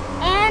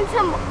 And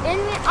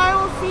I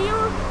will see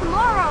you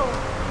tomorrow.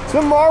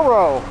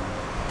 Tomorrow.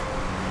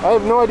 I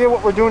have no idea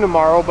what we're doing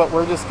tomorrow, but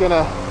we're just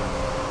gonna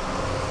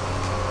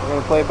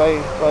play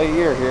by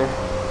ear here.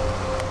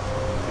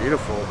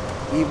 Beautiful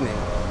evening.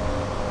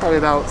 Probably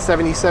about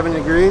 77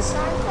 degrees.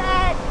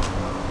 Sunset.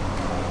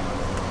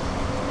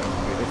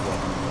 Beautiful.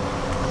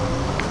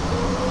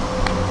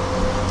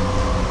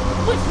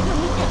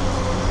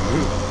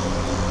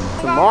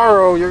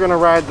 Tomorrow you're gonna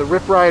ride the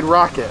Rip Ride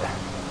Rocket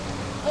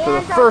for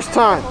the first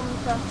time.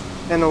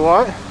 And the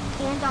what?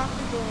 And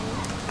Dr. Doom.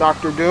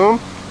 Dr. Doom?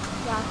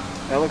 Yeah.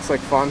 That looks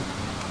like fun.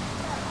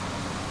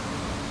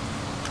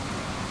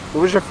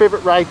 What was your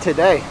favorite ride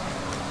today?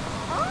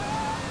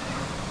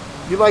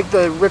 You like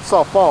the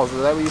Ripsaw Falls,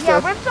 is that what you Yeah,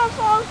 said? Ripsaw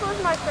Falls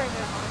was my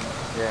favorite one.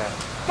 Yeah.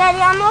 Daddy,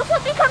 I'm also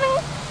becoming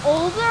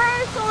older,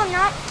 so I'm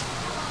not,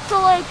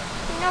 so like,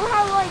 you know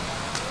how like,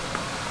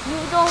 you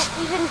don't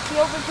even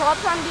feel the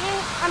drops? I'm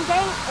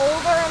getting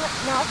older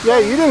enough. Yeah,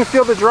 you didn't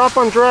feel the drop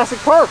on Jurassic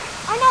Park.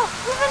 I know,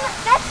 even,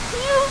 that's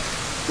huge.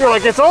 You're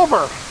like, it's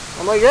over.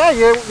 I'm like, yeah,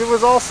 it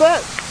was all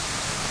set.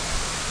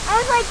 I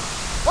was like,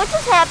 what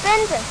just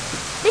happened?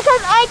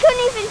 Because I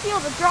couldn't even feel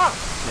the drop.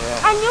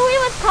 Yeah. I knew he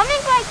was coming,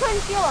 but I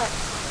couldn't feel it.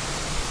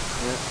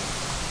 Yeah.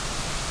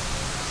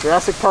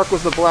 Jurassic Park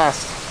was the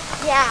blast.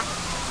 Yeah.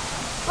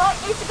 But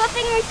it's a good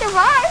thing we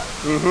survived.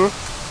 Mm-hmm.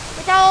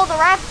 Without all the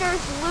raptors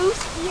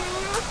loose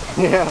eating us.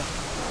 Yeah.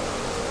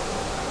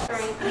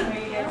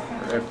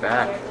 They're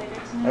back.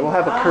 I will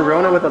have a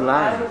Corona with a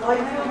lime.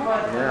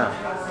 Yeah.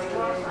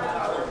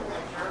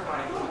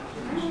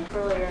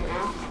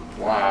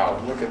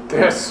 Wow, look at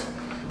this.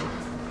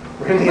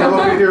 We're in the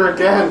elevator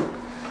again.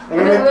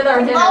 With our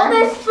dinner. All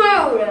this food.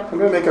 I'm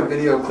gonna make a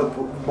video clip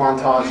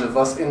montage of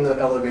us in the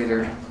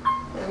elevator.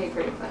 That'd be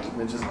pretty funny.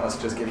 And just us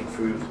just getting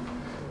food.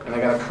 And I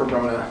got a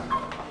Corona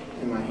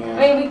in my hand.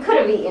 I mean, we could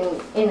have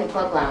eaten in the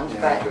club lounge,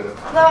 Yeah, I but could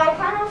have. No, I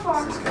kind of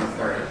This is kind of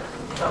hard.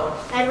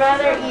 I'd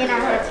rather eat in our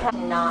hotel.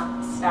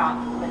 not stop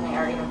when they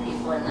already have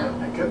people in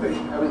them. It could be. I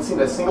haven't seen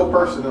a single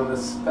person on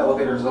this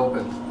elevator's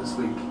open this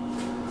week.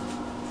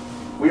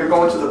 We are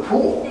going to the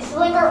pool. It's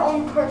like our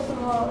own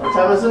personal. What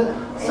time is it? In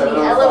the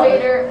 7:05?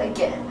 elevator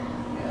again.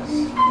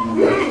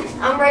 Yes.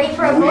 I'm ready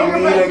for a We motor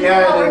meet break.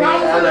 again We're in not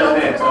the even going to the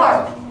elevator.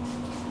 park.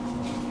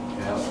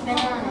 Yeah. Been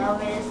in an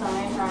elevator so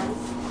many times.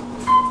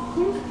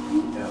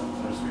 Yeah,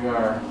 there's we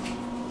are.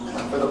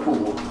 Time for the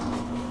pool.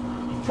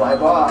 Bye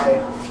bye.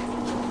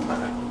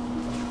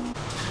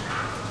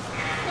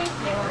 Thank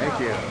you. Thank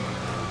you.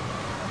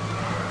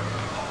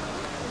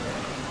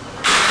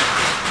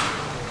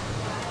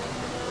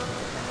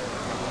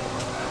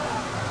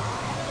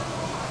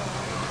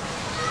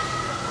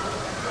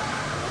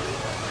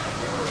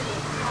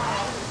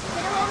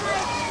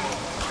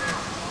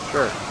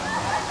 Sure.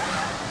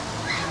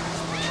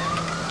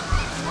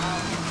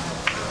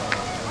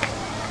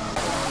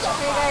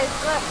 Hey guys,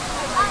 look.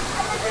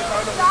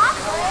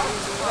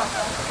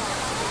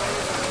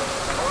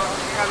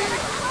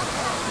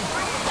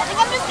 I think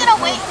I'm just gonna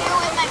wait here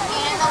with my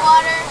feet in the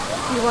water.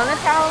 You want a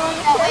towel on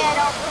That way I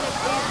don't put it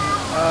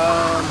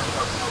down.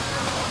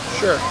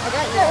 Sure.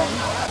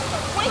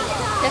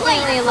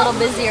 Definitely a little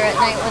busier at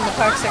night when the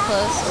parks are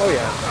closed. Oh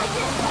yeah.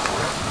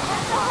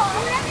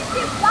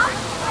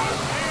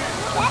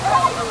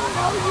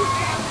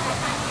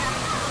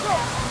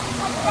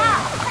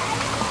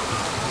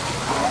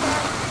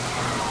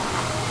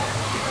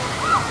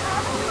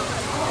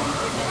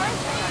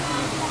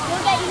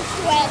 You'll get you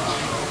sweat.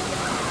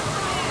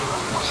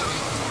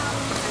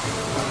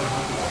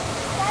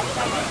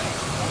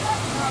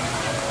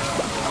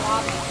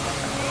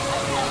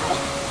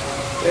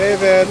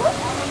 David.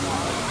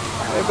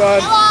 Hey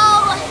bud.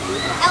 Hello.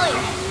 Ellie.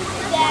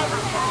 Dad.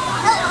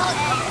 Hello.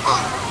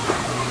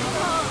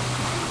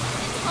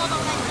 Hold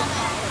on my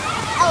stomach.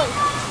 Ellie,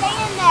 stay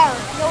in there.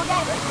 You'll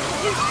get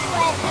you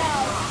sweat.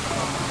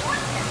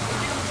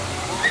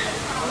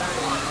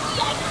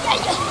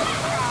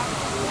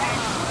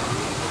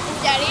 Is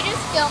Daddy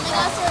just filming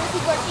us or is he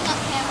working on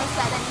camera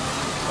settings?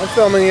 I'm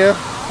filming you.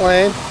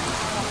 Playing.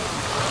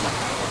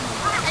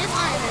 I just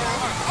wanted to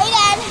know. Hey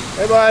Dad.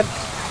 Hey bud.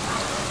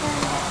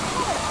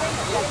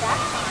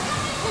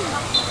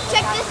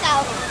 Check this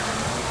out.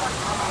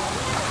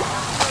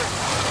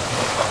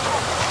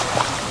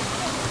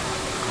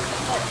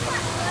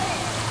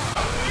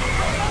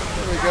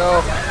 Here we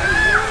go.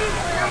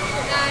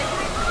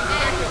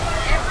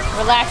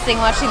 Relaxing,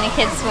 watching the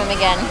kids swim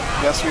again.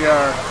 Yes, we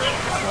are.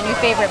 My new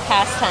favorite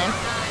pastime.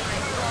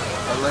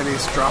 Our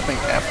lady's dropping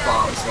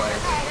F-bombs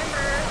like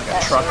a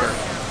trucker.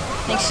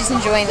 I think she's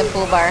enjoying the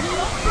pool bar.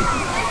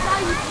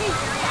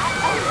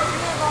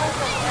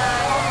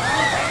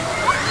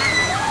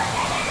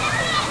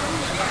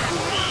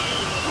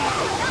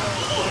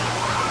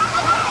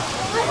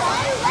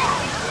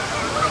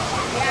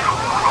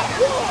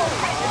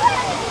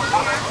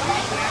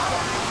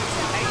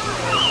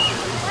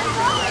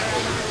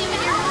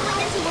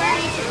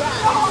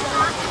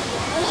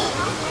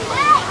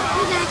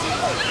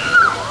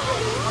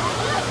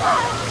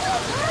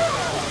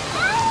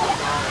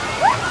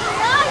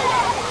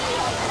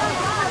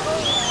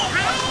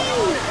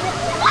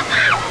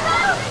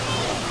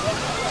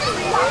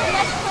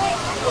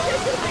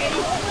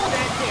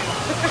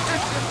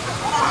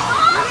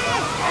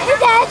 You're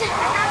dead.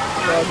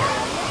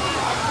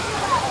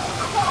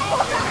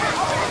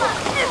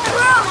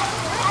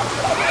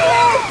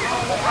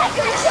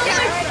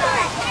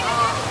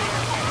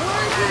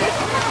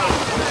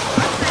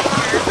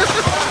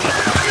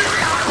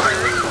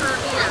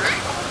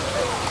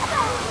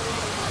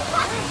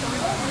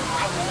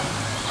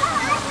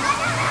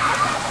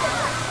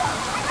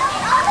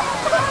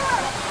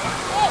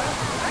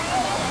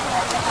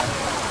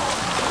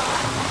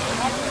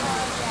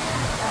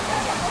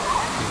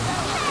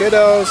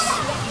 Kiddos.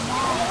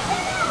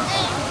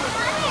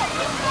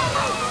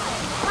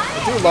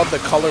 I do love the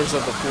colors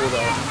of the pool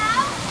though.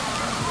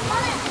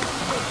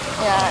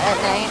 Yeah, at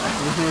night.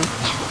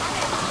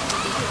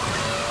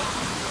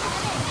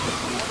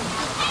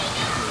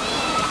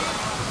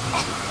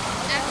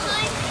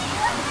 Actually,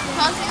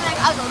 I was thinking like,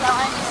 I'll go that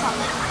one and do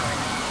something.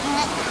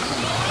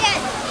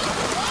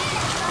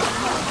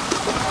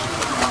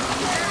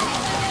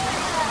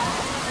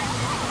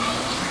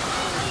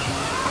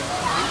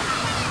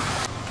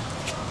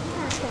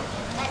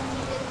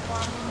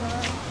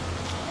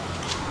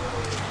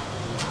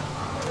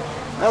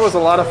 That was a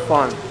lot of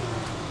fun.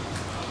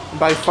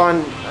 By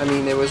fun, I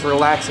mean it was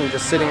relaxing,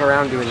 just sitting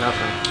around doing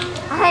nothing.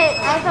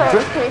 I thought it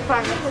was pretty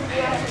fun.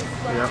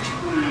 Yeah.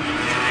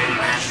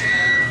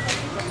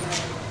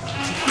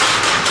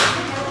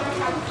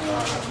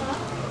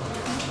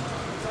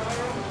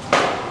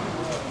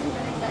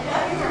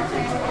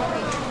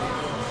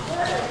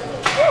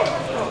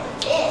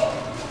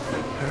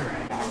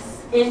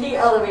 In the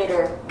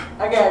elevator.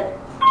 Again.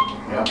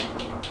 Yeah.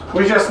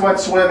 We just went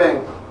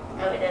swimming.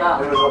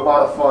 It was a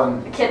lot of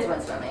fun. The kids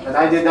went swimming. And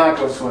I did not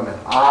go swimming.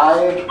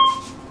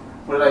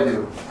 What did I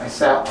do? I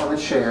sat on the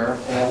chair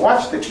and I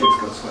watched the kids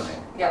go swimming.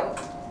 Yep.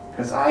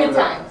 Because I am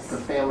the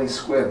family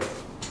squib.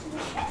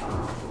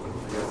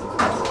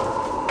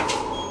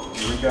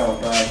 Here we go,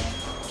 bye.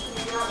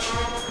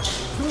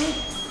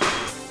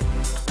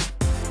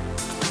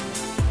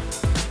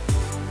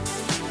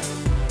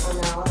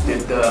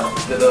 Did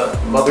the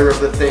mother of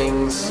the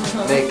things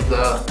make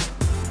the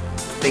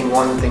thing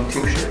 1 and thing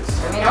 2 shirts?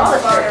 I mean, all the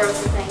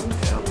shirts.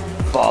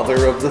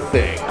 Father of the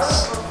things.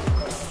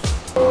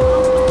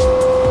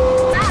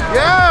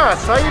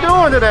 Yes, how you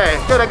doing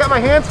today? Good, I got my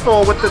hands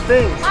full with the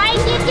things. I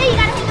did too, you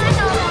gotta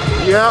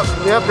hang on.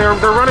 Yep,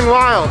 they're running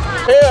wild.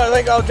 Yeah, I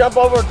think I'll jump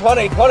over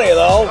 2020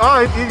 though.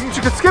 Oh,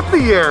 you could skip the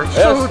year. Yes,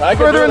 So I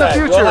can further do in that. the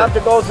future. We'll have to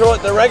go through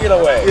it the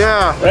regular way.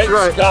 Yeah, that's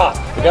right. Scott,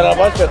 we got a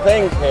bunch of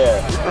things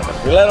here.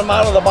 We let them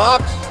out of the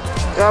box?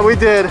 Yeah, we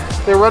did.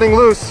 They're running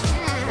loose.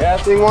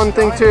 Yes. Thing 1,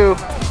 thing 2.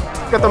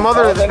 Got the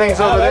mother of the things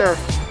over there.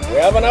 We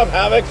have enough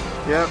havoc.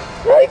 Yep.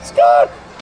 Great Scott!